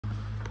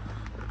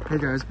Hey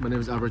guys, my name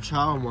is Albert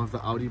Chow. I'm one of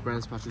the Audi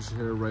brand specialists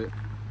here right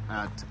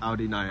at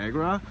Audi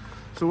Niagara.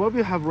 So what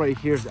we have right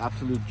here is the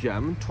absolute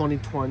gem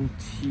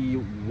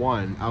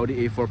 2021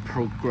 Audi A4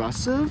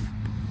 Progressive,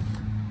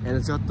 and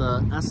it's got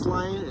the S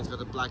line. It's got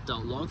the blacked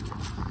out look.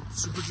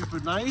 Super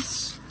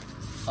nice.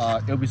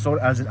 It'll be sold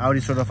as an Audi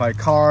certified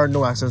car,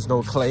 no accidents,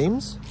 no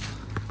claims.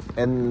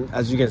 And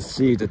as you can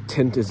see, the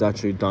tint is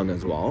actually done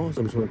as well. So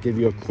I'm just going to give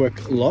you a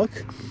quick look.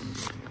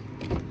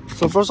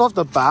 So first off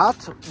the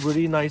bat,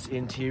 really nice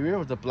interior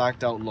with the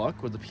blacked out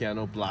look with the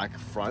piano black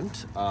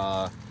front.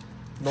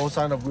 No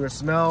sign of weird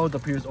smell. The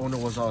previous owner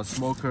was a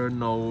smoker,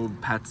 no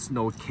pets,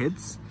 no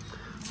kids.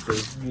 So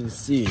you can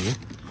see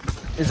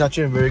it's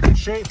actually in very good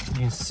shape. You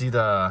can see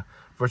the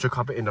virtual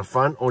cockpit in the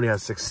front only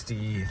has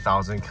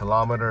 60,000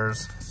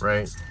 kilometers,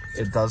 right?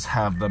 It does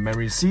have the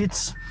memory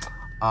seats,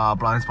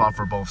 blind spot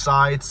for both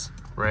sides,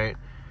 right?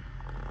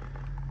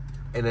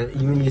 And then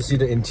even you see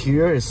the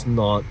interior is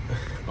not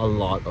a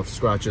lot of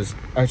scratches,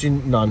 actually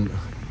none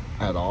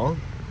at all.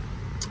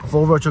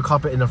 Full virtual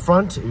cockpit in the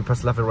front. If you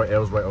press left and right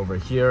arrows right over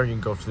here, you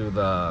can go through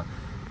the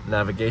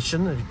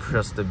navigation. If you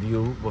press the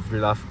view with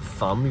your left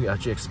thumb, you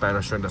actually expand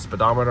or shrink the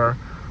speedometer,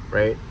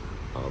 right?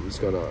 I'm just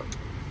gonna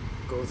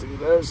go through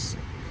this.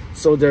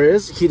 So there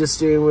is heated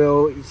steering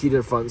wheel,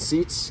 heated front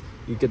seats.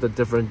 You get the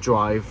different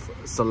drive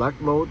select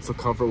mode. So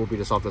comfort will be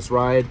the softest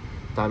ride.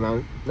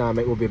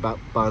 Dynamic will be a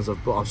balance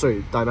of both.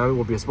 Dynamic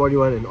will be a sporty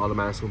one, and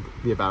automatic will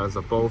be a balance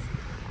of both.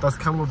 Does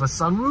come with a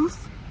sunroof,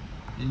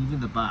 and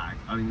even the back.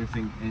 I don't even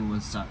think anyone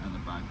sat at the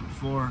back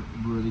before.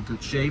 Really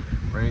good shape,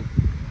 right?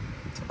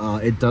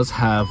 It does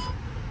have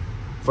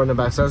front and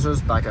back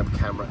sensors, backup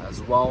camera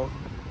as well,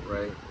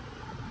 right?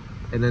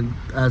 And then,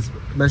 as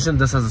mentioned,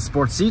 this has a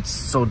sport seats,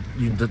 so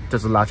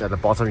there's a latch at the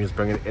bottom. You just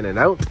bring it in and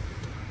out.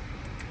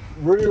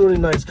 Really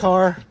nice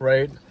car,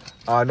 right?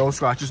 No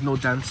scratches, no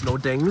dents, no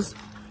dings.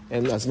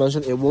 And as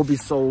mentioned, it will be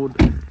sold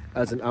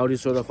as an Audi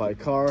certified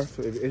car.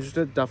 So if you're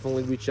interested,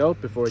 definitely reach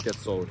out before it gets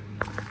sold.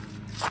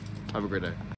 Have a great day.